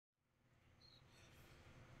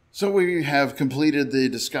So we have completed the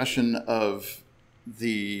discussion of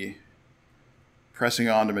the pressing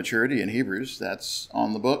on to maturity in Hebrews. That's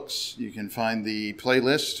on the books. You can find the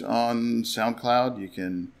playlist on SoundCloud. You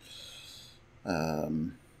can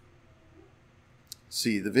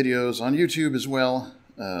see the videos on YouTube as well.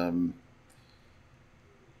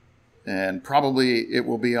 And probably it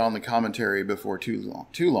will be on the commentary before too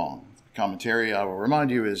long. Commentary, I will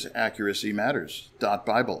remind you, is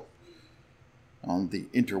accuracymatters.bible on the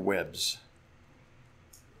interwebs.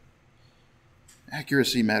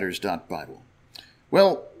 accuracymatters.bible.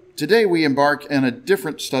 Well, today we embark on a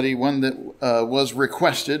different study, one that was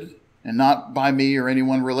requested, and not by me or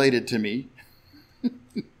anyone related to me.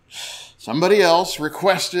 Somebody else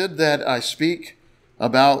requested that I speak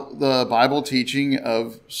about the Bible teaching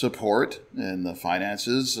of support and the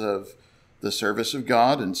finances of the service of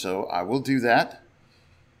God, and so I will do that.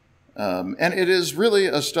 And it is really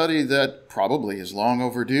a study that probably is long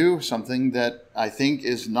overdue, something that I think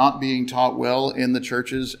is not being taught well in the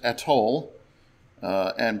churches at all,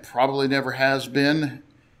 and probably never has been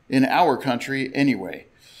in our country anyway.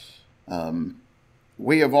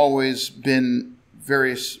 We have always been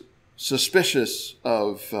very suspicious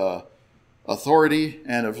of authority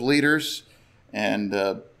and of leaders,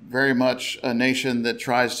 and very much a nation that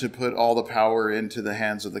tries to put all the power into the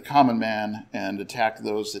hands of the common man and attack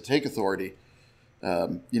those that take authority,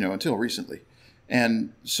 until recently.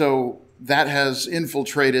 And so that has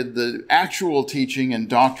infiltrated the actual teaching and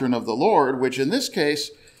doctrine of the Lord, which in this case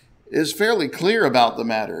is fairly clear about the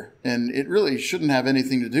matter. And it really shouldn't have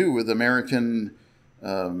anything to do with American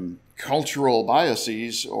cultural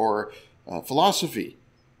biases or philosophy.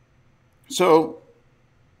 So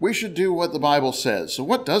we should do what the Bible says. So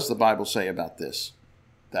what does the Bible say about this?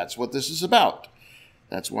 That's what this is about.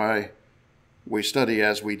 That's why we study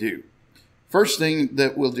as we do. First thing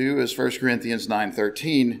that we'll do is 1 Corinthians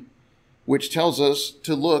 9:13, which tells us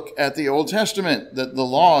to look at the Old Testament, that the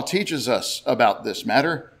law teaches us about this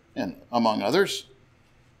matter, and among others.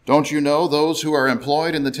 Don't you know those who are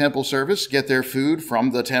employed in the temple service get their food from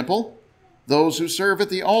the temple? Those who serve at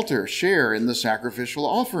the altar share in the sacrificial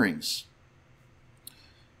offerings.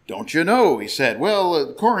 Don't you know, he said. Well,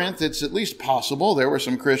 at Corinth, it's at least possible there were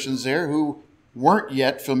some Christians there who weren't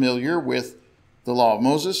yet familiar with the law of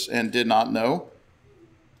Moses and did not know.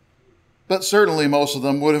 But certainly most of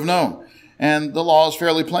them would have known. And the law is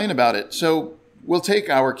fairly plain about it. So we'll take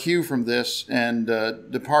our cue from this and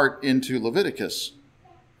depart into Leviticus.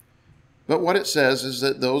 But what it says is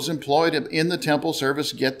that those employed in the temple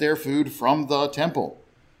service get their food from the temple.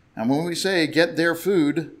 And when we say get their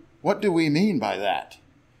food, what do we mean by that?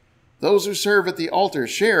 Those who serve at the altar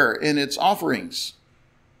share in its offerings.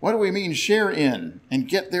 What do we mean share in and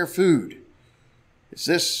get their food? Is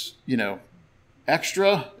this,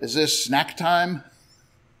 extra? Is this snack time?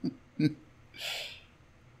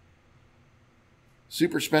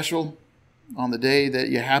 Super special? On the day that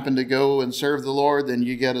you happen to go and serve the Lord, then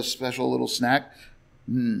you get a special little snack?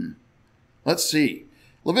 Let's see.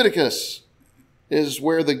 Leviticus is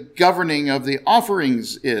where the governing of the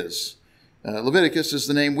offerings is. Leviticus is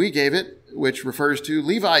the name we gave it, which refers to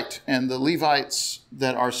Levite and the Levites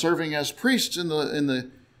that are serving as priests in the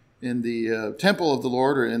temple of the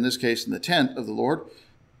Lord, or in this case in the tent of the Lord.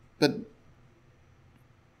 But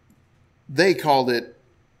they called it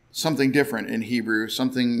something different in Hebrew,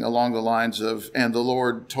 something along the lines of, and the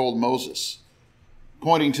Lord told Moses,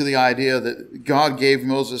 pointing to the idea that God gave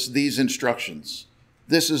Moses these instructions.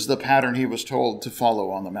 This is the pattern he was told to follow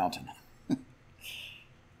on the mountain.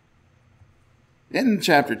 In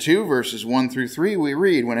chapter 2, verses 1 through 3, we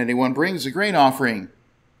read, when anyone brings a grain offering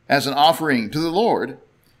as an offering to the Lord,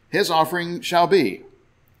 his offering shall be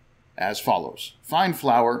as follows: fine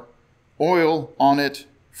flour, oil on it,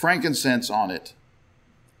 frankincense on it.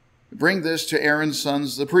 Bring this to Aaron's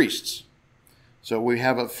sons, the priests. So we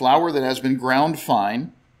have a flour that has been ground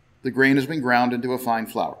fine. The grain has been ground into a fine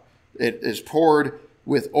flour. It is poured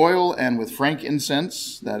with oil and with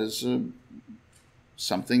frankincense. That is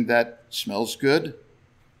something that smells good.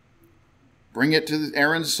 Bring it to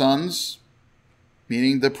Aaron's sons,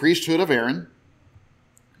 meaning the priesthood of Aaron.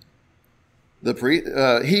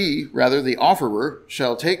 The offerer,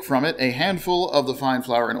 shall take from it a handful of the fine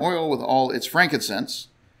flour and oil with all its frankincense,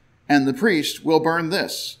 and the priest will burn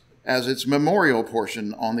this as its memorial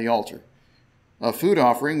portion on the altar, a food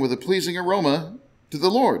offering with a pleasing aroma to the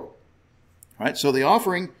Lord. All right, so the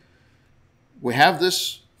offering, we have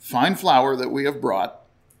this fine flour that we have brought.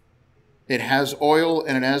 It has oil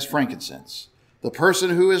and it has frankincense. The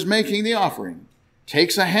person who is making the offering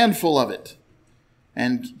takes a handful of it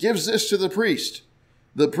and gives this to the priest.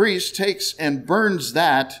 The priest takes and burns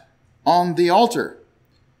that on the altar.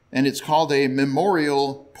 and it's called a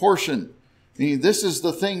memorial portion. Meaning this is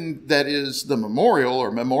the thing that is the memorial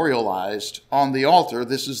or memorialized on the altar.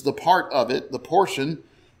 This is the part of it, the portion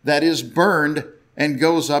that is burned and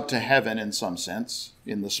goes up to heaven in some sense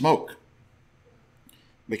in the smoke.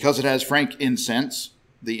 Because it has frankincense,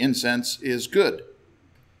 the incense is good.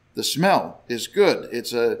 The smell is good.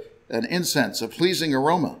 It's an incense, a pleasing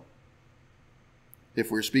aroma,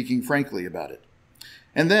 if we're speaking frankly about it.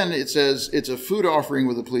 And then it says it's a food offering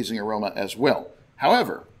with a pleasing aroma as well.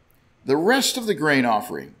 However, the rest of the grain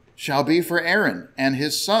offering shall be for Aaron and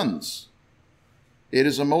his sons. It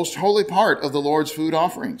is a most holy part of the Lord's food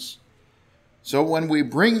offerings. So when we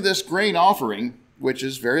bring this grain offering, which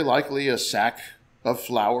is very likely a sack of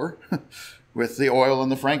flour with the oil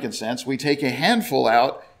and the frankincense, we take a handful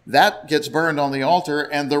out, that gets burned on the altar,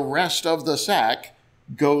 and the rest of the sack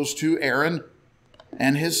goes to Aaron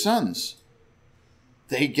and his sons.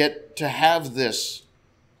 They get to have this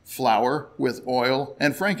flour with oil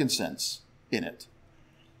and frankincense in it.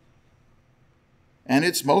 And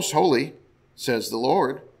it's most holy, says the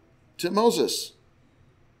Lord, to Moses.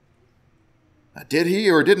 Now, did he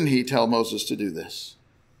or didn't he tell Moses to do this?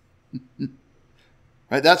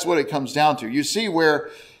 Right, that's what it comes down to. You see where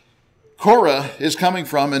Korah is coming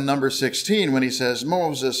from in number 16 when he says,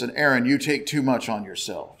 Moses and Aaron, you take too much on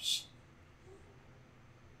yourselves.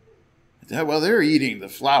 Well, they're eating the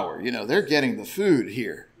flour. They're getting the food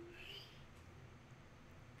here.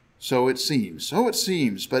 So it seems.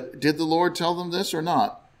 But did the Lord tell them this or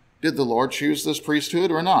not? Did the Lord choose this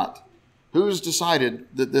priesthood or not? Who's decided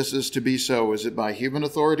that this is to be so? Is it by human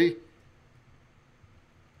authority?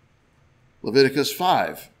 Leviticus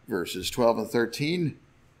 5, verses 12 and 13,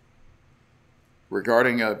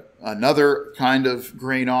 regarding another kind of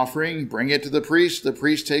grain offering, bring it to the priest. The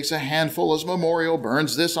priest takes a handful as memorial,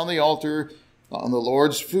 burns this on the altar on the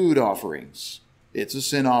Lord's food offerings. It's a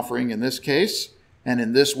sin offering in this case, and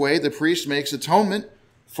in this way the priest makes atonement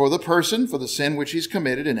for the person, for the sin which he's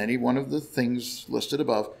committed in any one of the things listed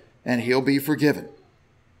above, and he'll be forgiven.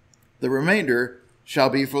 The remainder shall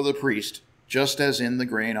be for the priest, just as in the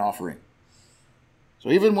grain offering. So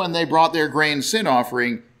even when they brought their grain sin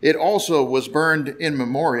offering, it also was burned in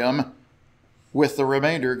memoriam, with the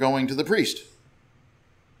remainder going to the priest.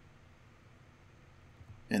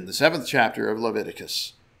 In the 7th chapter of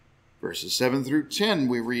Leviticus, verses 7 through 10,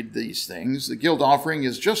 we read these things. The guilt offering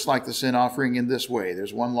is just like the sin offering in this way.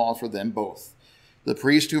 There's one law for them both. The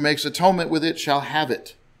priest who makes atonement with it shall have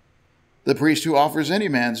it. The priest who offers any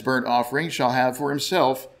man's burnt offering shall have for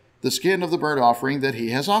himself the skin of the burnt offering that he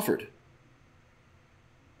has offered.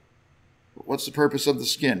 What's the purpose of the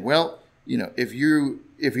skin? Well, if you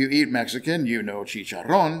eat Mexican,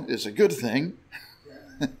 chicharrón is a good thing.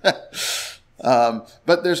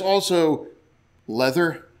 But there's also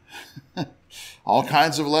leather, all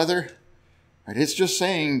kinds of leather. Right? It's just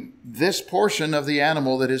saying this portion of the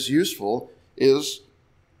animal that is useful is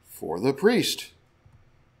for the priest.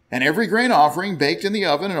 And every grain offering baked in the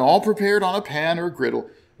oven and all prepared on a pan or griddle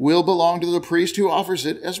will belong to the priest who offers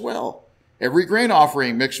it as well. Every grain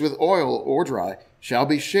offering mixed with oil or dry shall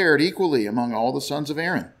be shared equally among all the sons of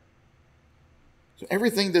Aaron. So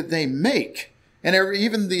everything that they make, and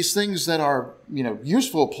even these things that are,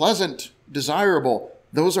 useful, pleasant, desirable,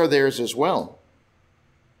 those are theirs as well.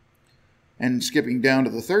 And skipping down to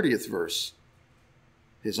the 30th verse,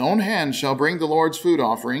 his own hand shall bring the Lord's food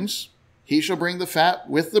offerings. He shall bring the fat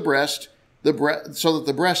with the breast, so that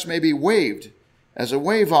the breast may be waved as a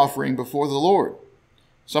wave offering before the Lord.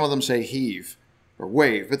 Some of them say heave or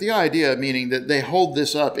wave, but the idea meaning that they hold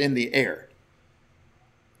this up in the air.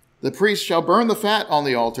 The priest shall burn the fat on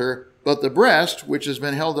the altar, but the breast, which has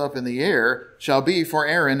been held up in the air, shall be for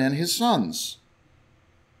Aaron and his sons.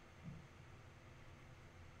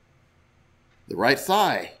 The right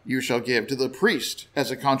thigh you shall give to the priest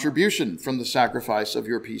as a contribution from the sacrifice of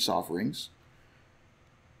your peace offerings.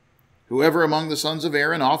 Whoever among the sons of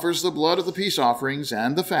Aaron offers the blood of the peace offerings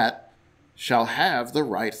and the fat shall have the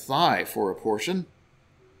right thigh for a portion.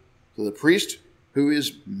 So the priest who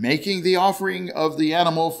is making the offering of the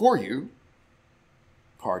animal for you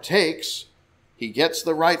partakes. He gets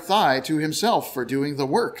the right thigh to himself for doing the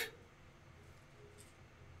work.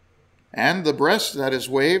 And the breast that is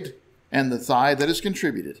waved and the thigh that is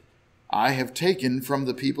contributed, I have taken from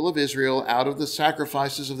the people of Israel out of the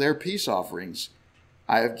sacrifices of their peace offerings.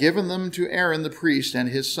 I have given them to Aaron the priest and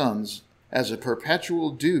his sons as a perpetual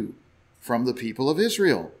due from the people of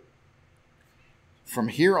Israel. From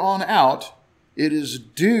here on out, it is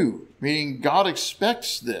due, meaning God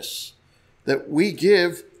expects this, that we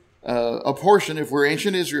give a portion. If we're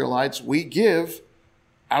ancient Israelites, we give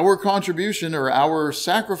our contribution or our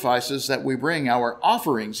sacrifices that we bring, our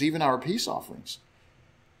offerings, even our peace offerings,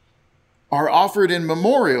 are offered in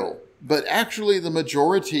memorial, but actually the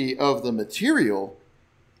majority of the material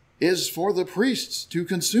is for the priests to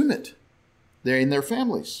consume it. They're in their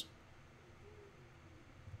families.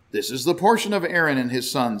 This is the portion of Aaron and his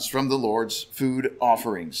sons from the Lord's food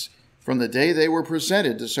offerings, from the day they were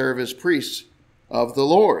presented to serve as priests of the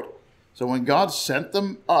Lord. So when God sent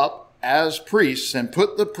them up as priests and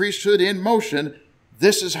put the priesthood in motion,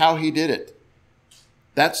 this is how he did it.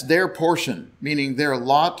 That's their portion, meaning their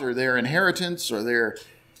lot or their inheritance or their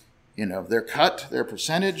cut, their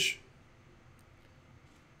percentage.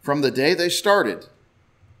 From the day they started,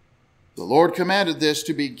 the Lord commanded this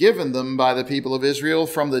to be given them by the people of Israel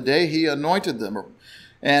from the day he anointed them.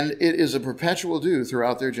 And it is a perpetual due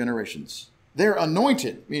throughout their generations. They're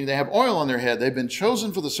anointed, meaning they have oil on their head. They've been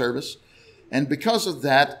chosen for the service. And because of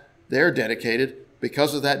that, they're dedicated.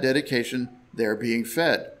 Because of that dedication, they're being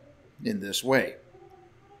fed in this way.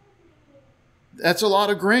 That's a lot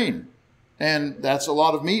of grain. And that's a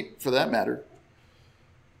lot of meat, for that matter.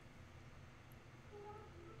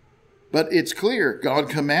 But it's clear God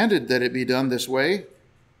commanded that it be done this way.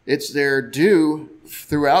 It's their due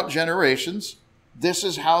throughout generations. This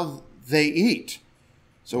is how they eat.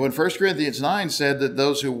 So when 1 Corinthians 9 said that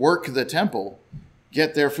those who work the temple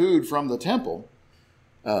get their food from the temple,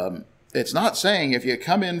 it's not saying if you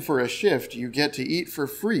come in for a shift, you get to eat for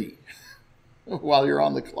free while you're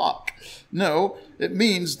on the clock. No, it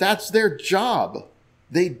means that's their job.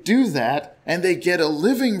 They do that and they get a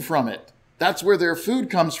living from it. That's where their food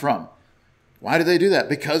comes from. Why do they do that?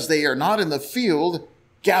 Because they are not in the field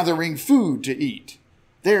gathering food to eat.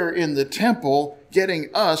 They're in the temple getting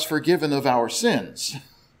us forgiven of our sins.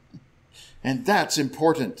 And that's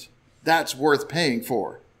important. That's worth paying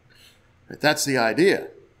for. That's the idea.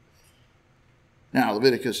 Now,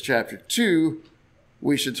 Leviticus chapter 2,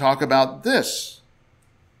 we should talk about this.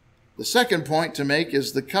 The second point to make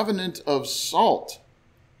is the covenant of salt,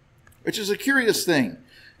 which is a curious thing.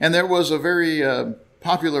 And there was a very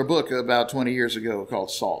popular book about 20 years ago called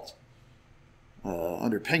Salt.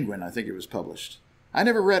 Under Penguin, I think it was published. I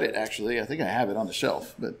never read it, actually. I think I have it on the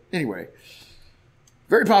shelf. But anyway,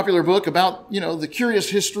 very popular book about, the curious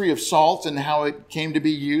history of salt and how it came to be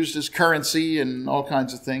used as currency and all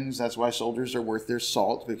kinds of things. That's why soldiers are worth their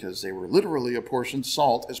salt, because they were literally apportioned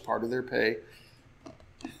salt as part of their pay.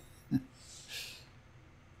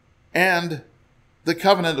 And the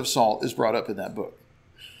covenant of salt is brought up in that book.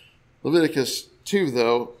 Leviticus 2,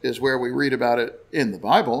 though, is where we read about it in the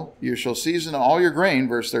Bible. You shall season all your grain,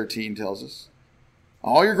 verse 13 tells us,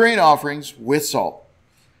 all your grain offerings with salt.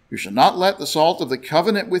 You shall not let the salt of the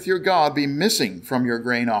covenant with your God be missing from your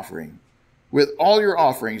grain offering. With all your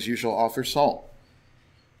offerings you shall offer salt.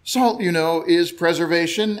 Salt, is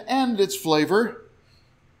preservation and its flavor.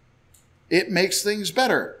 It makes things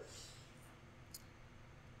better.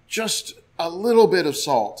 Just a little bit of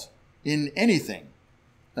salt in anything.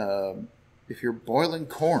 If you're boiling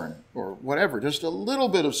corn or whatever, just a little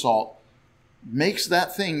bit of salt makes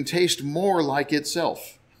that thing taste more like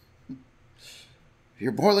itself. If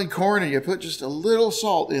you're boiling corn and you put just a little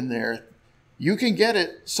salt in there, you can get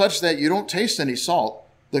it such that you don't taste any salt.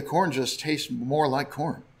 The corn just tastes more like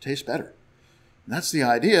corn, tastes better. And that's the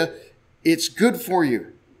idea. It's good for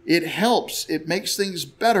you. It helps. It makes things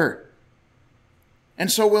better.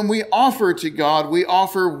 And so when we offer to God, we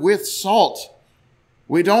offer with salt.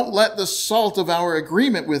 We don't let the salt of our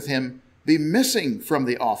agreement with him be missing from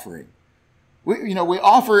the offering. We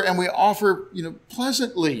offer and we offer,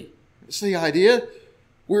 pleasantly. That's the idea.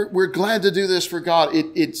 We're glad to do this for God.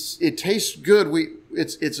 It tastes good.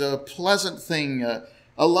 It's a pleasant thing,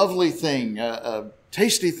 a lovely thing, a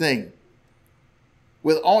tasty thing.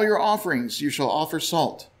 With all your offerings, you shall offer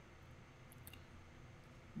salt.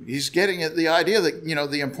 He's getting at the idea that,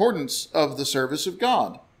 the importance of the service of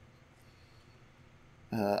God.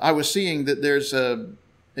 I was seeing that there's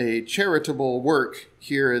a charitable work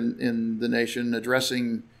here in the nation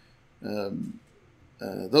addressing those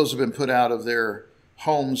who have been put out of their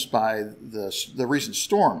homes by the recent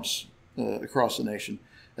storms across the nation.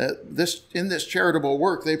 In this charitable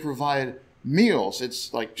work, they provide meals.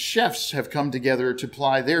 It's like chefs have come together to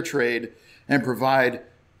ply their trade and provide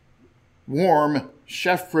warm,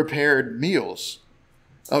 chef-prepared meals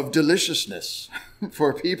of deliciousness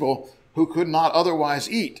for people who could not otherwise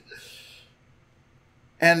eat.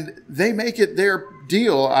 And they make it their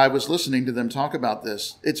deal. I was listening to them talk about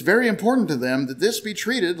this. It's very important to them that this be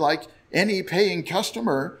treated like any paying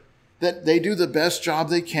customer, that they do the best job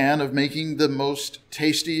they can of making the most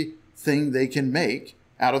tasty thing they can make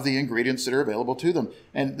out of the ingredients that are available to them.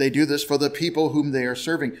 And they do this for the people whom they are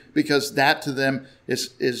serving, because that to them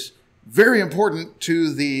is very important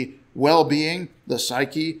to the well-being, the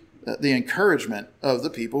psyche, the encouragement of the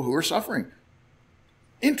people who are suffering.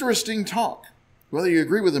 Interesting talk, whether you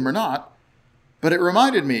agree with them or not. But it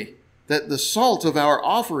reminded me that the salt of our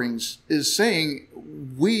offerings is saying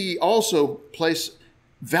we also place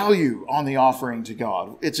value on the offering to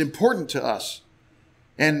God. It's important to us.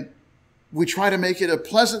 And we try to make it a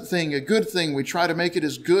pleasant thing, a good thing. We try to make it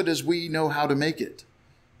as good as we know how to make it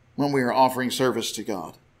when we are offering service to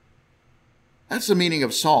God. That's the meaning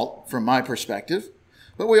of salt from my perspective.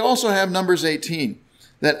 But we also have Numbers 18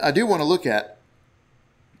 that I do want to look at,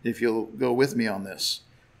 if you'll go with me on this.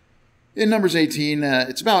 In Numbers 18,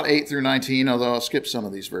 it's about 8 through 19, although I'll skip some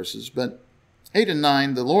of these verses. But 8 and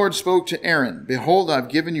 9, the Lord spoke to Aaron, "Behold, I've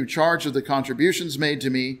given you charge of the contributions made to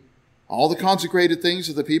me. All the consecrated things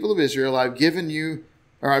of the people of Israel I've given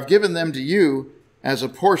them to you as a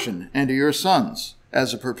portion, and to your sons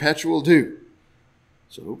as a perpetual due."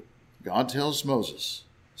 So God tells Moses,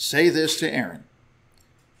 "Say this to Aaron.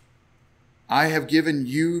 I have given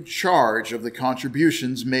you charge of the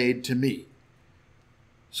contributions made to me."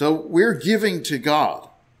 So we're giving to God,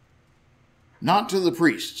 not to the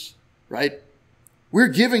priests, right? We're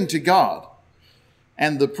giving to God.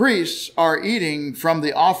 And the priests are eating from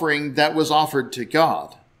the offering that was offered to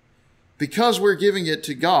God. Because we're giving it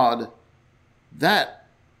to God, that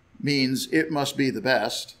means it must be the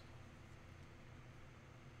best.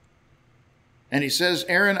 And he says,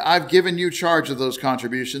 "Aaron, I've given you charge of those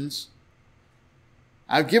contributions.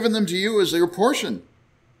 I've given them to you as your portion,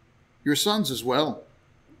 your sons as well.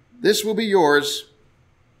 This will be yours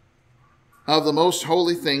of the most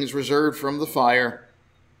holy things reserved from the fire.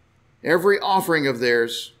 Every offering of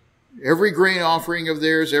theirs, every grain offering of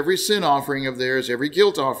theirs, every sin offering of theirs, every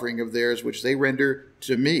guilt offering of theirs, which they render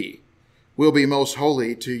to me, will be most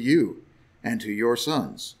holy to you and to your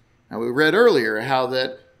sons." Now we read earlier how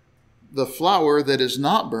that the flour that is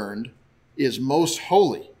not burned is most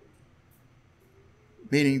holy,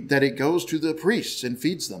 meaning that it goes to the priests and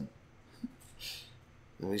feeds them.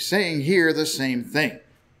 So he's saying here the same thing.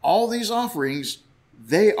 All these offerings,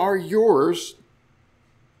 they are yours.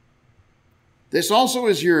 This also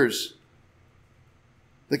is yours.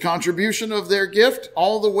 The contribution of their gift,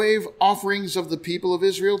 all the wave offerings of the people of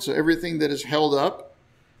Israel, so everything that is held up,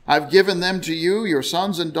 I've given them to you, your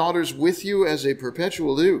sons and daughters with you as a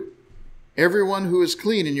perpetual due. Everyone who is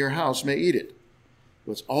clean in your house may eat it.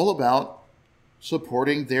 So it's all about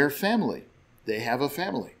supporting their family. They have a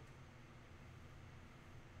family.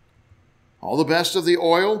 All the best of the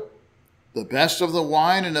oil, the best of the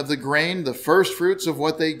wine and of the grain, the first fruits of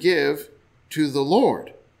what they give to the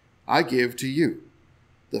Lord, I give to you.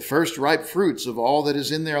 The first ripe fruits of all that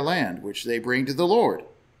is in their land, which they bring to the Lord,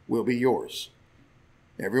 will be yours.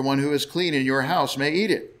 Everyone who is clean in your house may eat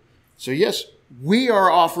it. So yes, we are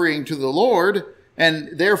offering to the Lord,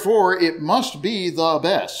 and therefore it must be the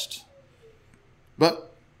best.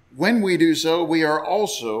 But when we do so, we are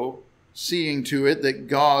also seeing to it that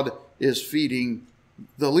God is feeding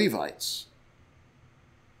the Levites.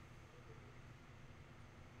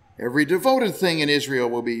 Every devoted thing in Israel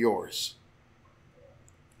will be yours.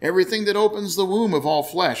 Everything that opens the womb of all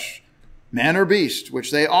flesh, man or beast, which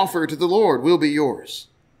they offer to the Lord, will be yours.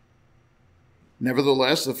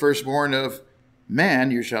 Nevertheless, the firstborn of man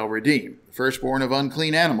you shall redeem. The firstborn of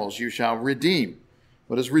unclean animals you shall redeem.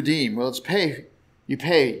 What is redeem? Well, it's pay. You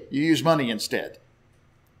pay. You use money instead.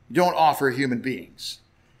 You don't offer human beings.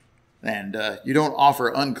 And you don't offer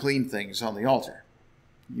unclean things on the altar.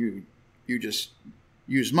 You just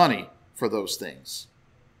use money for those things.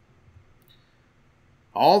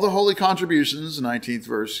 All the holy contributions, the 19th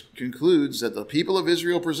verse, concludes that the people of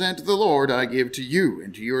Israel present to the Lord, I give to you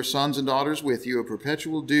and to your sons and daughters with you a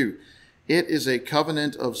perpetual due. It is a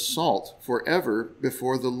covenant of salt forever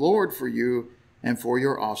before the Lord for you and for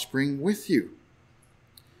your offspring with you.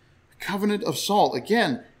 A covenant of salt.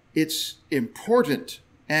 Again, it's important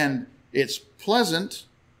and it's pleasant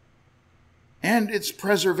and it's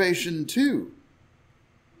preservation too.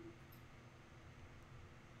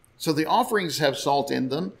 So the offerings have salt in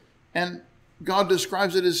them, and God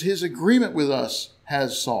describes it as his agreement with us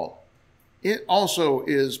has salt. It also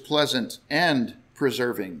is pleasant and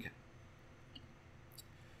preserving.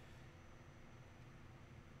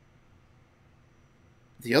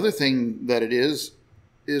 The other thing that it is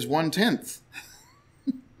 1/10.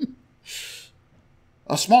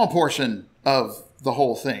 A small portion of the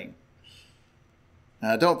whole thing.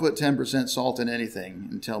 Don't put 10% salt in anything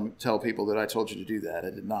and tell people that I told you to do that. I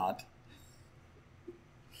did not.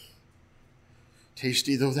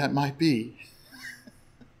 Tasty though that might be.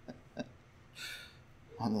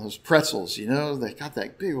 on those pretzels, you know, they got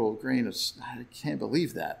that big old grain of, I can't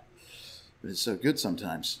believe that. But it's so good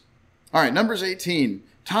sometimes. All right, Numbers 18,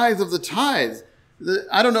 tithe of the tithe.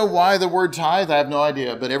 I don't know why the word tithe, I have no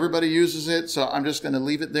idea, but everybody uses it, so I'm just going to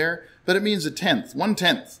leave it there. But it means a tenth,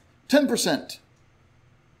 1/10, 10%.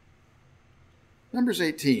 Numbers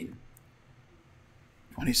 18,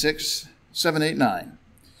 26, 7, 8, 9.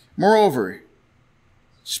 Moreover,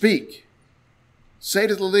 speak, say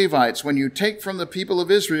to the Levites, when you take from the people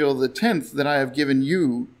of Israel the tenth that I have given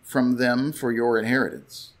you from them for your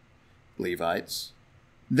inheritance, Levites,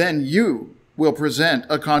 then you will present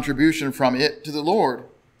a contribution from it to the Lord,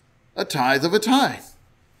 a tithe of a tithe.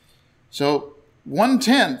 So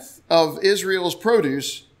 1/10 of Israel's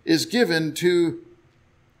produce is given to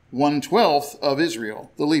 1/12 of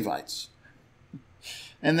Israel, the Levites.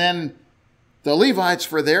 And then the Levites,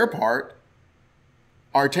 for their part,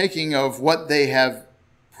 are taking of what they have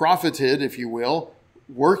profited, if you will,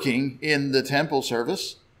 working in the temple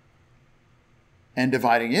service, and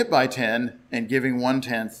dividing it by 10 and giving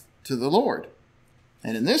 1/10 to the Lord.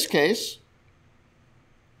 And in this case,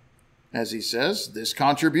 as he says, this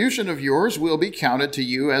contribution of yours will be counted to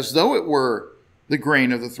you as though it were the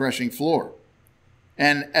grain of the threshing floor,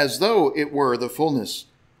 and as though it were the fullness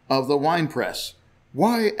of the winepress.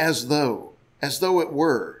 Why as though? As though it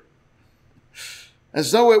were.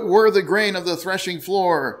 As though it were the grain of the threshing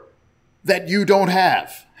floor that you don't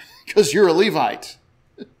have, because you're a Levite.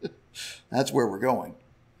 That's where we're going.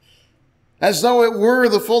 As though it were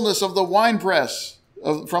the fullness of the winepress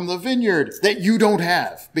from the vineyard that you don't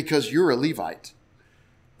have, because you're a Levite.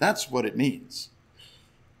 That's what it means.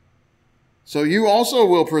 So you also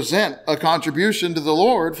will present a contribution to the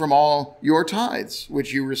Lord from all your tithes,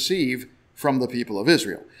 which you receive from the people of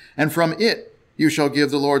Israel. And from it you shall give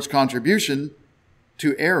the Lord's contribution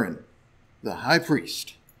to Aaron, the high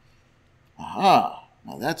priest. Aha,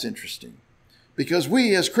 now that's interesting. Because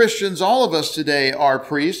we as Christians, all of us today, are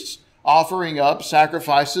priests, offering up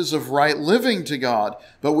sacrifices of right living to God.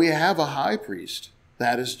 But we have a high priest,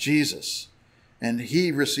 that is Jesus, and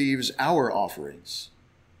he receives our offerings.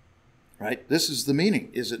 Right? This is the meaning,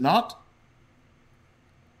 is it not?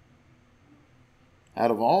 Out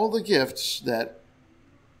of all the gifts that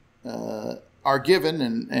are given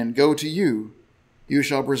and go to you, you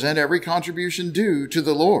shall present every contribution due to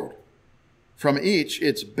the Lord. From each,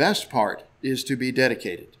 its best part is to be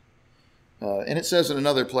dedicated. And it says in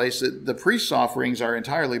another place that the priest's offerings are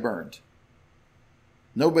entirely burned.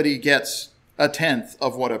 Nobody gets 1/10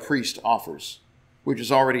 of what a priest offers, which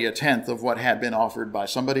is already 1/10 of what had been offered by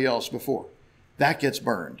somebody else before. That gets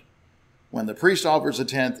burned. When the priest offers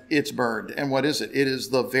 1/10, it's burned. And what is it? It is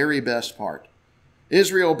the very best part.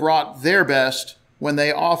 Israel brought their best when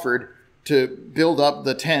they offered to build up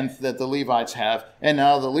the 1/10 that the Levites have. And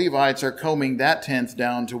now the Levites are combing that 1/10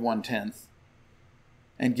 down to 1/10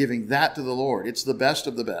 and giving that to the Lord. It's the best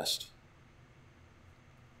of the best.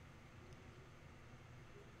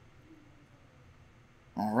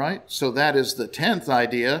 All right, so that is the 10th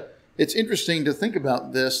idea. It's interesting to think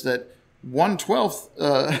about this, that 1/12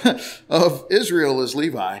 of Israel is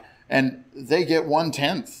Levi, and they get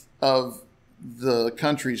 1/10 of the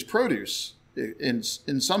country's produce. In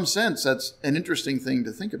some sense, that's an interesting thing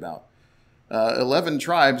to think about. 11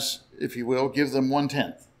 tribes, if you will, give them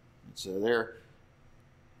 1/10. So they're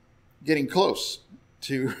getting close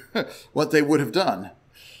to what they would have done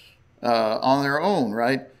on their own,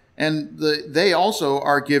 right? And they also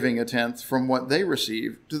are giving 1/10 from what they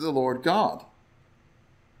receive to the Lord God.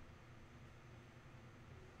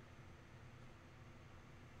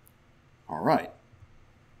 All right.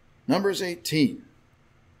 Numbers 18.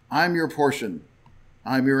 I'm your portion.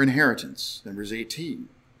 I'm your inheritance. Numbers 18.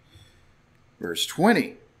 Verse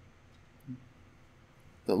 20.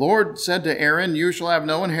 The Lord said to Aaron, you shall have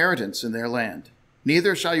no inheritance in their land,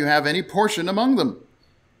 neither shall you have any portion among them.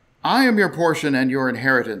 I am your portion and your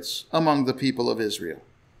inheritance among the people of Israel.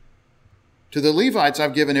 To the Levites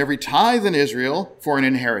I've given every tithe in Israel for an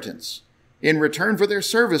inheritance, in return for their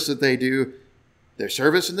service that they do, their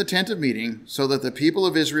service in the tent of meeting, so that the people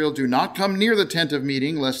of Israel do not come near the tent of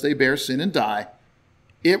meeting, lest they bear sin and die.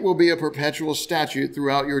 It will be a perpetual statute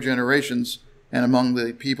throughout your generations, and among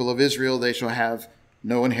the people of Israel they shall have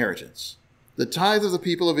no inheritance. The tithe of the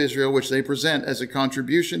people of Israel, which they present as a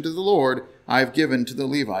contribution to the Lord, I have given to the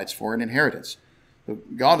Levites for an inheritance. So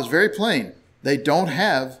God is very plain. They don't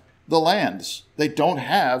have the lands. They don't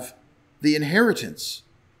have the inheritance,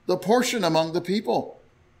 the portion among the people.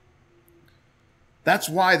 That's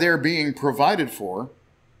why they're being provided for.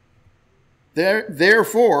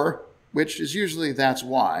 Therefore, which is usually that's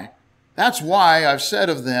why I've said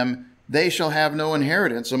of them, they shall have no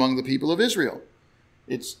inheritance among the people of Israel.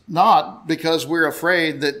 It's not because we're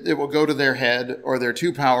afraid that it will go to their head or they're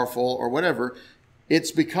too powerful or whatever.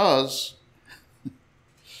 It's because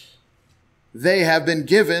they have been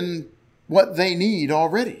given what they need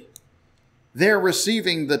already. They're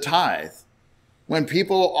receiving the tithe. When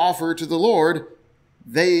people offer to the Lord,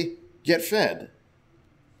 they get fed.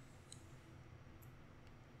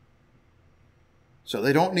 So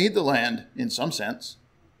they don't need the land in some sense.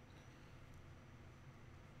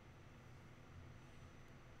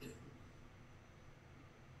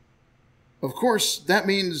 Of course, that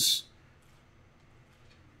means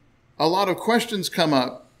a lot of questions come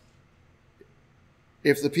up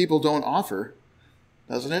if the people don't offer,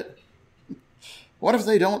 doesn't it? What if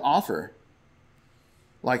they don't offer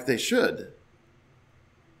like they should?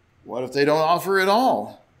 What if they don't offer at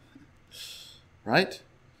all? Right?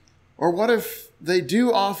 Or what if they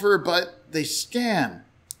do offer, but they scam?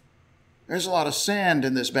 There's a lot of sand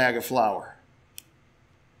in this bag of flour.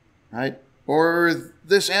 Right? Or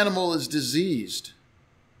this animal is diseased.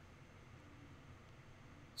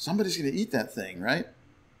 Somebody's going to eat that thing, right?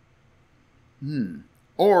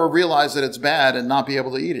 Or realize that it's bad and not be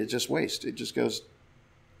able to eat it. Just waste. It just goes,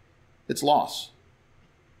 it's loss.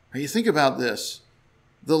 You think about this.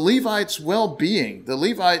 The Levites' well-being, the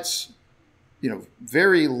Levites'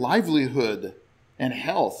 very livelihood and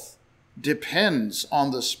health depends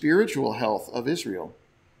on the spiritual health of Israel.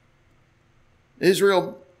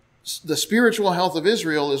 The spiritual health of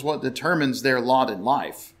Israel is what determines their lot in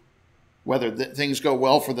life, whether things go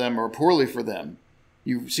well for them or poorly for them.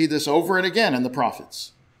 You see this over and again in the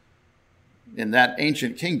prophets. In that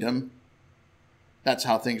ancient kingdom, that's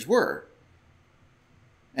how things were.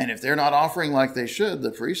 And if they're not offering like they should,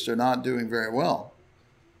 the priests are not doing very well.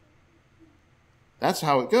 That's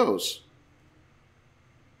how it goes.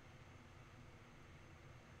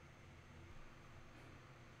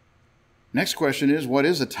 Next question is, what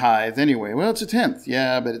is a tithe anyway? Well, it's a tenth.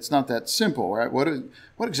 Yeah, but it's not that simple, right? What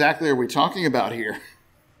exactly are we talking about here?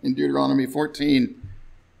 In Deuteronomy 14,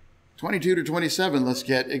 22 to 27, let's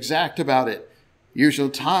get exact about it. You shall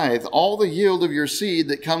tithe all the yield of your seed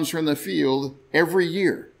that comes from the field every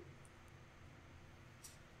year.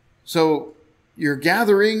 So you're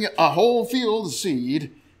gathering a whole field of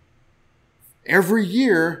seed. Every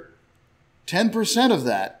year, 10% of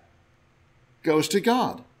that goes to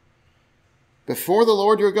God. Before the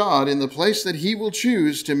Lord your God, in the place that he will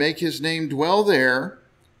choose to make his name dwell there,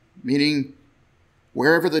 meaning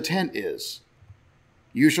wherever the tent is,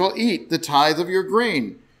 you shall eat the tithe of your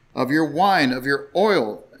grain, of your wine, of your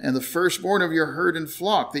oil, and the firstborn of your herd and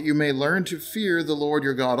flock, that you may learn to fear the Lord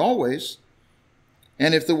your God always.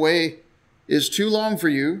 And if the way is too long for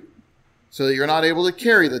you, so that you're not able to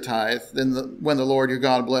carry the tithe, then when the Lord your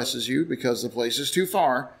God blesses you, because the place is too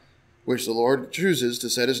far, which the Lord chooses to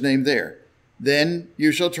set his name there, then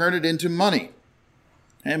you shall turn it into money,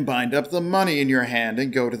 and bind up the money in your hand,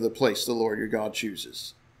 and go to the place the Lord your God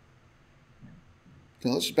chooses. So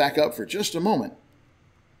let's back up for just a moment.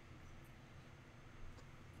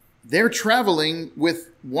 They're traveling with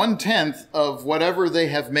 1/10 of whatever they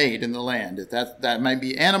have made in the land. That might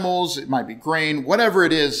be animals, it might be grain, whatever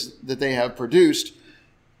it is that they have produced.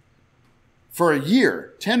 For a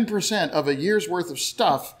year, 10% of a year's worth of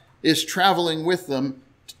stuff is traveling with them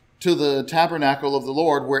to the tabernacle of the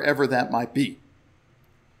Lord, wherever that might be.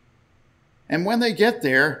 And when they get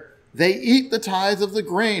there, they eat the tithe of the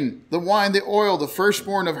grain, the wine, the oil, the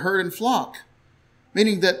firstborn of herd and flock.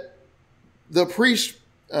 Meaning that the priest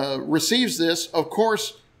receives this. Of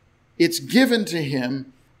course, it's given to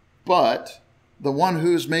him, but the one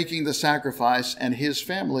who's making the sacrifice and his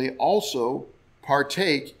family also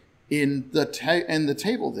partake in the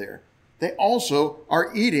table there. They also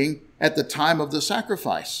are eating at the time of the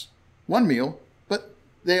sacrifice. One meal, but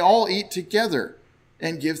they all eat together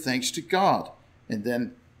and give thanks to God. And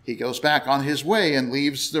then he goes back on his way and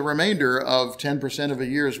leaves the remainder of 10% of a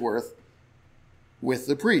year's worth with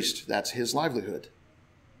the priest. That's his livelihood.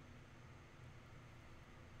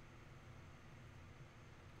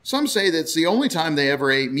 Some say that's the only time they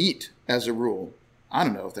ever ate meat as a rule. I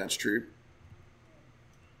don't know if that's true.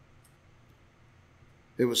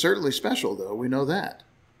 It was certainly special, though. We know that.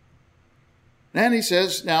 And he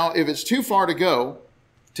says, now, if it's too far to go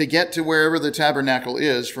to get to wherever the tabernacle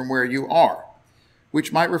is from where you are,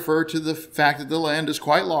 which might refer to the fact that the land is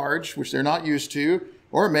quite large, which they're not used to,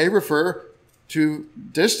 or it may refer to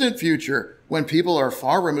distant future when people are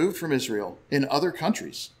far removed from Israel in other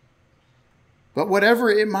countries. But whatever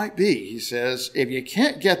it might be, he says, if you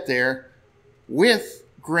can't get there with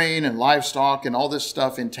grain and livestock and all this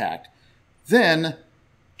stuff intact, then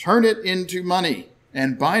turn it into money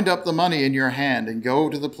and bind up the money in your hand and go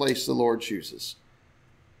to the place the Lord chooses.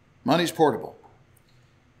 Money's portable.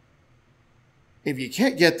 If you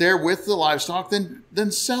can't get there with the livestock,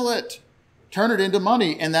 then sell it. Turn it into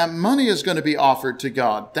money, and that money is going to be offered to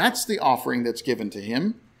God. That's the offering that's given to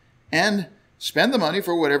him. And spend the money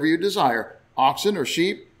for whatever you desire. Oxen or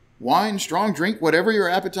sheep, wine, strong drink, whatever your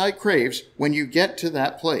appetite craves when you get to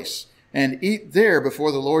that place. And eat there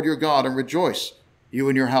before the Lord your God and rejoice, you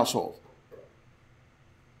and your household.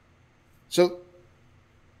 So,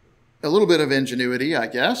 a little bit of ingenuity, I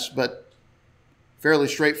guess, but fairly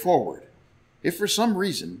straightforward. If for some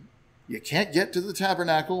reason you can't get to the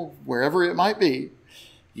tabernacle, wherever it might be,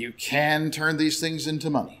 you can turn these things into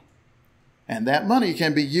money. And that money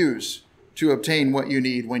can be used to obtain what you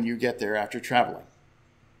need when you get there after traveling.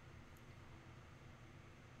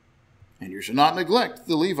 And you shall not neglect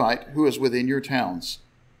the Levite who is within your towns.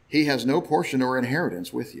 He has no portion or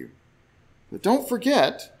inheritance with you. But don't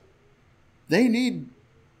forget, they need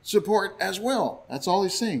support as well. That's all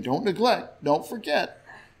he's saying. Don't neglect. Don't forget.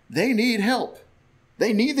 They need help.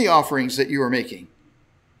 They need the offerings that you are making.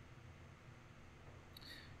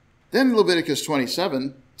 Then Leviticus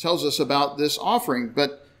 27 tells us about this offering.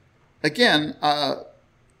 But again,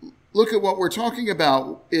 look at what we're talking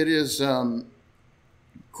about. It is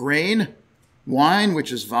grain, wine,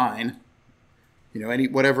 which is vine.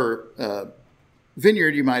 Whatever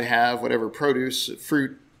vineyard you might have, whatever produce,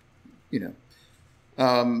 fruit,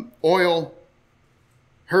 oil,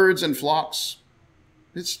 herds and flocks.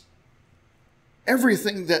 It's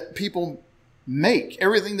everything that people make,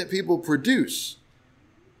 everything that people produce.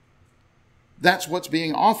 That's what's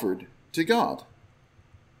being offered to God.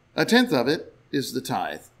 1/10 of it is the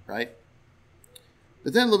tithe, right?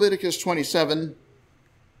 But then Leviticus 27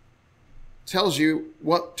 tells you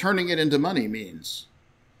what turning it into money means.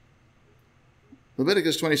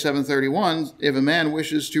 Leviticus 27:31, if a man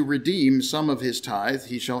wishes to redeem some of his tithe,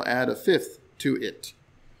 he shall add 1/5 to it.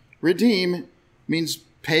 Redeem means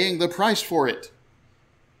paying the price for it.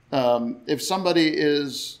 If somebody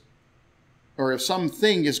is, or if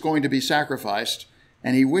something is going to be sacrificed,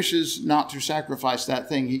 and he wishes not to sacrifice that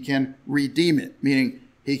thing, he can redeem it, meaning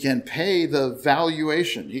he can pay the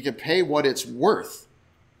valuation. He can pay what it's worth,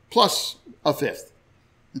 plus 1/5.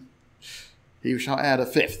 He shall add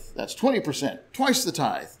 1/5. That's 20%, twice the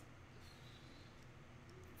tithe.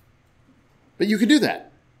 But you can do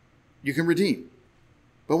that. You can redeem.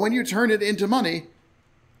 But when you turn it into money,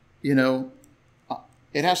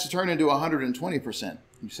 it has to turn into 120%.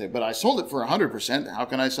 You say, but I sold it for 100%. How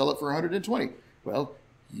can I sell it for 120? Well,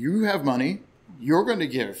 you have money. You're going to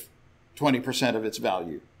give 20% of its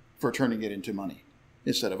value for turning it into money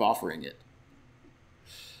instead of offering it.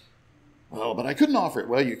 Well, but I couldn't offer it.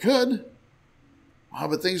 Well, you could. Well,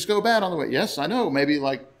 but things go bad on the way. Yes, I know. Maybe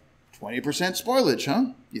like 20% spoilage,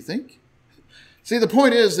 huh? You think? See, the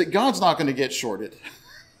point is that God's not going to get shorted.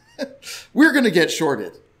 We're going to get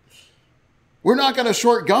shorted. We're not going to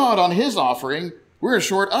short God on his offering. We're going to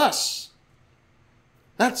short us.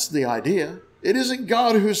 That's the idea. It isn't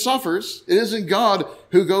God who suffers. It isn't God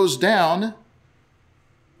who goes down.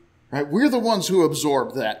 Right? We're the ones who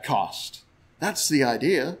absorb that cost. That's the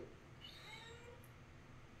idea.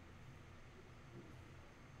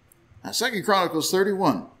 Now, 2 Chronicles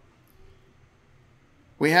 31.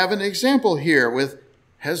 We have an example here with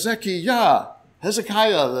Hezekiah,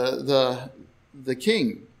 the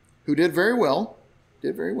king, who did very well.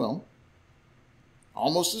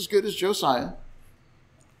 Almost as good as Josiah.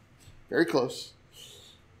 Very close.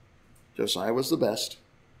 Josiah was the best.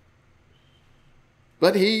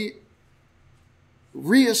 But he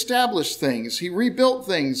reestablished things. He rebuilt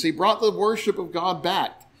things. He brought the worship of God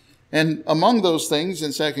back. And among those things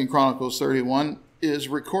in 2 Chronicles 31 is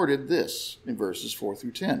recorded this in verses 4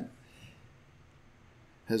 through 10.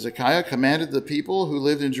 Hezekiah commanded the people who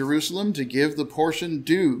lived in Jerusalem to give the portion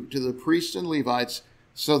due to the priests and Levites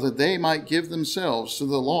so that they might give themselves to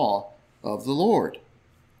the law of the Lord.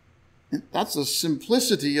 And that's the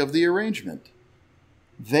simplicity of the arrangement.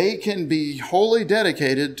 They can be wholly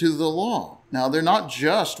dedicated to the law. Now, they're not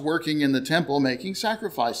just working in the temple making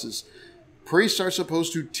sacrifices. Priests are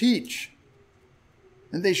supposed to teach.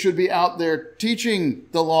 And they should be out there teaching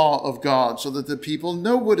the law of God so that the people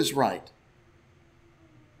know what is right.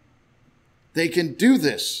 They can do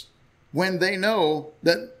this when they know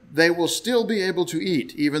that they will still be able to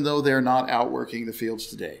eat, even though they're not out working the fields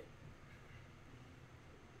today.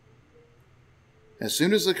 As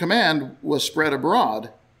soon as the command was spread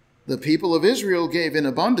abroad, the people of Israel gave in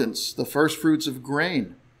abundance the first fruits of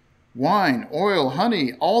grain, wine, oil,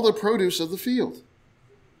 honey, all the produce of the field.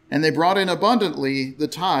 And they brought in abundantly the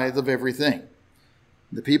tithe of everything.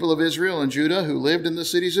 The people of Israel and Judah who lived in the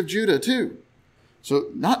cities of Judah too. So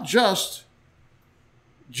not just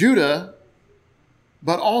Judah,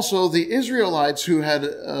 but also the Israelites who had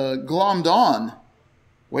glommed on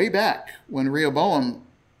way back when Rehoboam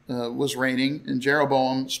was reigning and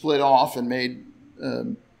Jeroboam split off and made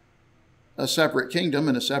a separate kingdom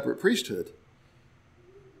and a separate priesthood.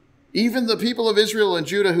 Even the people of Israel and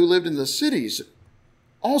Judah who lived in the cities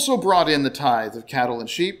also brought in the tithe of cattle and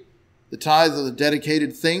sheep, the tithe of the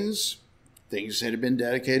dedicated things that had been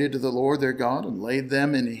dedicated to the Lord their God, and laid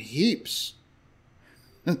them in heaps.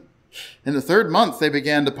 In the 3rd month they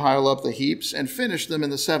began to pile up the heaps and finished them in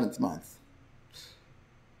the 7th month.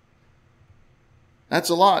 That's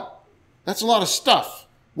a lot. That's a lot of stuff.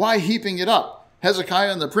 Why heaping it up?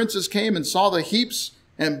 Hezekiah and the princes came and saw the heaps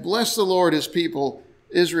and blessed the Lord, his people,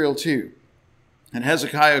 Israel too. And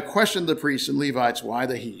Hezekiah questioned the priests and Levites, why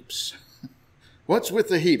the heaps? What's with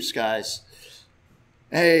the heaps, guys?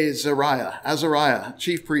 Hey, Azariah,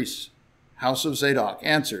 chief priest, house of Zadok,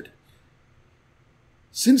 answered,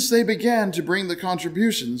 since they began to bring the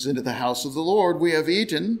contributions into the house of the Lord, we have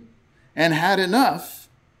eaten and had enough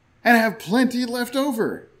and have plenty left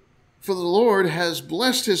over. For the Lord has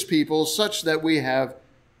blessed his people such that we have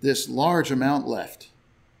this large amount left.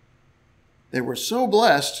 They were so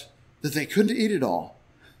blessed that they couldn't eat it all.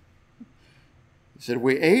 He said,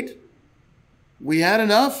 we ate, we had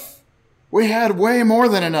enough, we had way more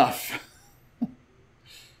than enough.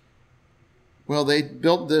 Well, they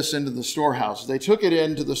built this into the storehouses. They took it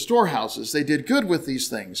into the storehouses. They did good with these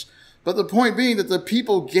things. But the point being that the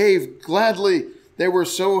people gave gladly. They were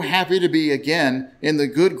so happy to be again in the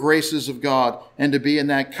good graces of God and to be in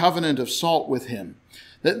that covenant of salt with him.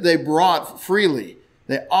 That they brought freely.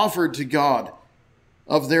 They offered to God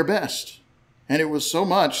of their best. And it was so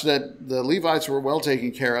much that the Levites were well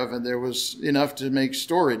taken care of, and there was enough to make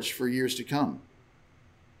storage for years to come.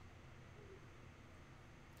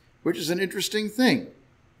 Which is an interesting thing.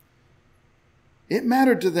 It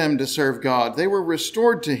mattered to them to serve God. They were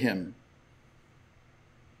restored to him.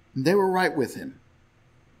 They were right with him.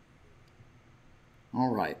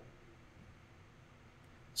 All right.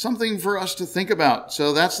 Something for us to think about.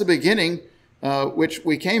 So that's the beginning, which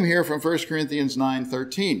we came here from 1 Corinthians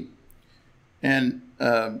 9:13. And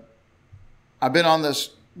I've been on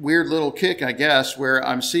this weird little kick, I guess, where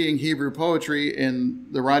I'm seeing Hebrew poetry in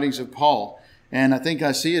the writings of Paul. And I think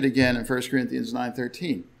I see it again in 1 Corinthians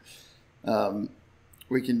 9:13.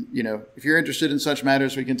 We can, if you're interested in such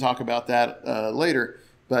matters, we can talk about that later.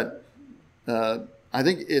 But I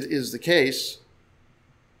think it is the case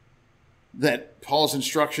that Paul's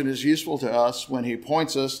instruction is useful to us when he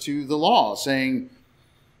points us to the law, saying,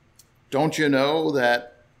 don't you know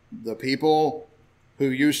that the people who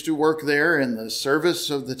used to work there in the service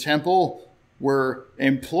of the temple were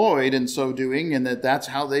employed in so doing, and that's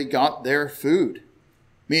how they got their food?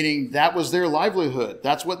 Meaning that was their livelihood.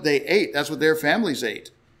 That's what they ate. That's what their families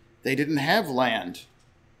ate. They didn't have land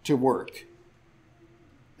to work.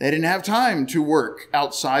 They didn't have time to work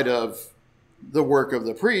outside of the work of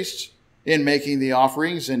the priests in making the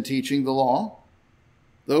offerings and teaching the law.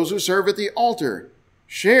 Those who serve at the altar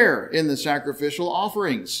share in the sacrificial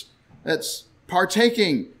offerings. That's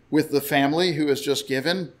partaking with the family who has just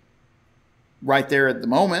given right there at the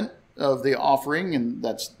moment of the offering, and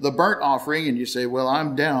that's the burnt offering. And you say, well,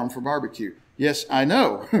 I'm down for barbecue. Yes, I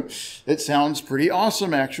know. It sounds pretty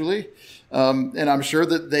awesome, actually. And I'm sure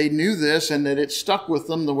that they knew this and that it stuck with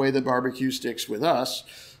them the way that barbecue sticks with us.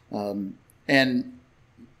 And,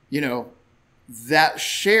 that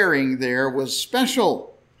sharing there was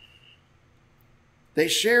special. They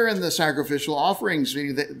share in the sacrificial offerings,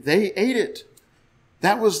 meaning that they ate it.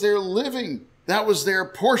 That was their living. That was their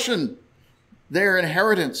portion, their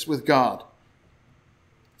inheritance with God.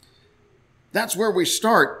 That's where we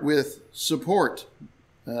start with support.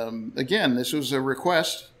 Again, this was a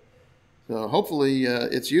request. So hopefully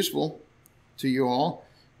it's useful to you all.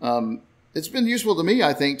 It's been useful to me,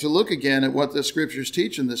 I think, to look again at what the scriptures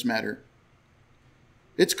teach in this matter.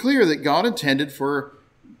 It's clear that God intended for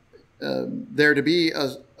there to be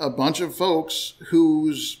a bunch of folks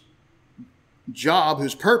whose job,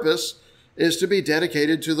 whose purpose is to be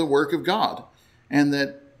dedicated to the work of God. And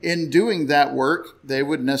that in doing that work, they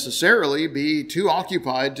would necessarily be too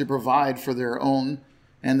occupied to provide for their own,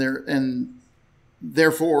 and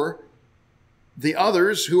therefore the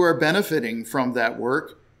others who are benefiting from that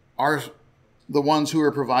work are the ones who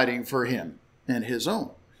are providing for him and his own.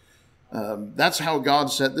 That's how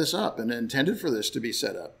God set this up and intended for this to be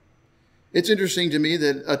set up. It's interesting to me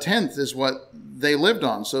that a tenth is what they lived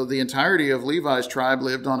on. So the entirety of Levi's tribe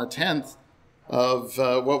lived on a tenth of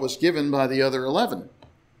what was given by the other 11.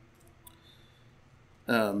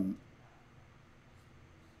 You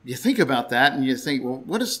think about that and you think,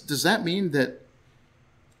 well, does that mean that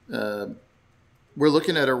we're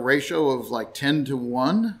looking at a ratio of like 10 to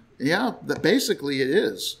 1. Yeah, basically it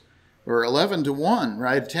is. Or 11 to 1,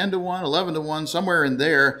 right? 10 to 1, 11 to 1, somewhere in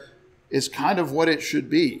there is kind of what it should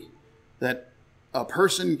be. That a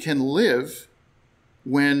person can live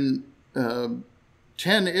when 10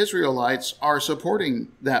 Israelites are supporting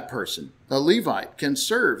that person. A Levite can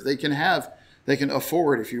serve. They can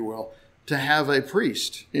afford, if you will, to have a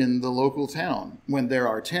priest in the local town when there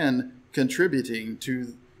are 10 contributing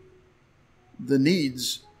to the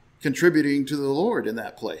needs, contributing to the Lord in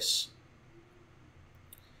that place.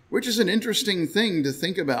 Which is an interesting thing to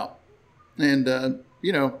think about. And,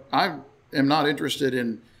 I am not interested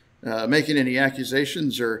in making any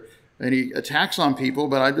accusations or any attacks on people,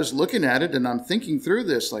 but I'm just looking at it and I'm thinking through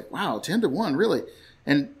this like, wow, 10 to 1, really?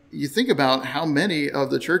 And you think about how many of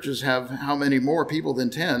the churches have how many more people than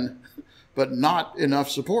 10, but not enough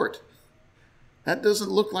support. That doesn't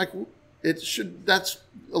look like it should. That's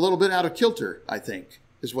a little bit out of kilter, I think,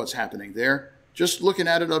 is what's happening there. Just looking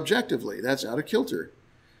at it objectively, that's out of kilter.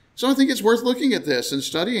 So I think it's worth looking at this and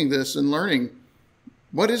studying this and learning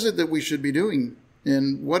what is it that we should be doing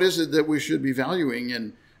and what is it that we should be valuing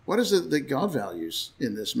and what is it that God values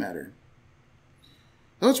in this matter.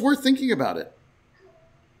 So it's worth thinking about it.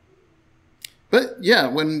 But yeah,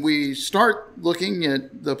 when we start looking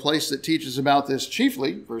at the place that teaches about this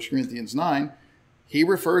chiefly, 1 Corinthians 9, he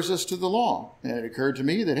refers us to the law. And it occurred to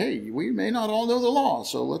me that, hey, we may not all know the law,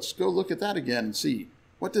 so let's go look at that again and see.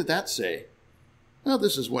 What did that say? Well,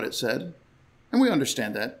 this is what it said. And we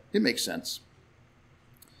understand that. It makes sense.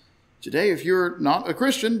 Today, if you're not a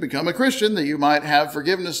Christian, become a Christian that you might have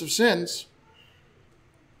forgiveness of sins.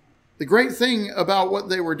 The great thing about what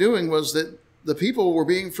they were doing was that the people were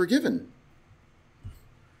being forgiven.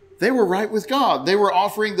 They were right with God. They were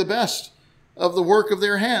offering the best of the work of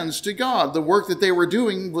their hands to God. The work that they were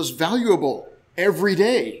doing was valuable every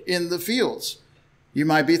day in the fields. You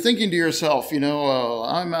might be thinking to yourself,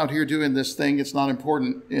 I'm out here doing this thing. It's not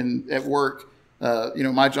important at work.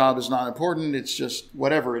 My job is not important. It's just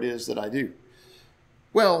whatever it is that I do.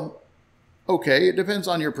 Well, okay, it depends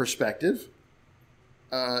on your perspective.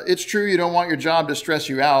 It's true you don't want your job to stress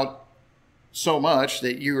you out so much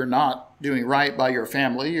that you are not doing right by your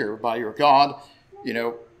family or by your God.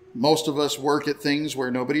 Most of us work at things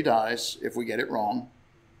where nobody dies if we get it wrong.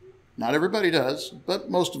 Not everybody does, but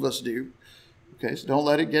most of us do. Okay, so don't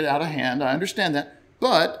let it get out of hand. I understand that.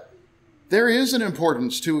 But there is an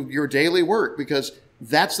importance to your daily work because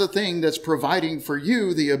that's the thing that's providing for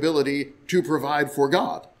you the ability to provide for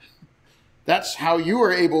God. That's how you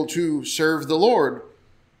are able to serve the Lord,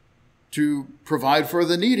 to provide for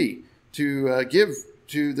the needy, to give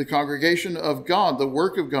to the congregation of God, the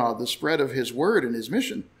work of God, the spread of his word and his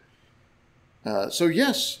mission. So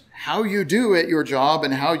yes, how you do at your job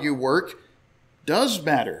and how you work does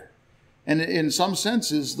matter. And in some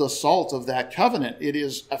senses, the salt of that covenant, it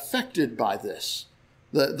is affected by this.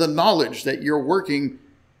 The knowledge that you're working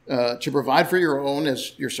to provide for your own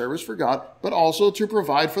as your service for God, but also to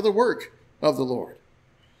provide for the work of the Lord.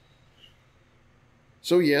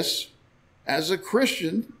 So yes, as a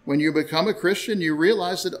Christian, when you become a Christian, you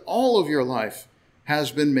realize that all of your life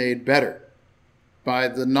has been made better by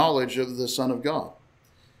the knowledge of the Son of God.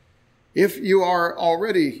 If you are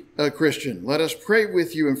already a Christian, let us pray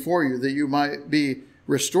with you and for you that you might be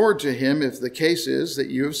restored to him if the case is that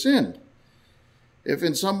you have sinned. If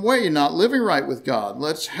in some way you're not living right with God,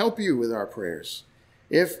 let's help you with our prayers.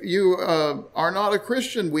 If you are not a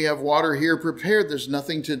Christian, we have water here prepared. There's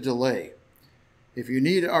nothing to delay. If you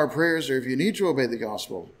need our prayers or if you need to obey the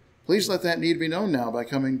gospel, please let that need be known now by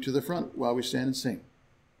coming to the front while we stand and sing.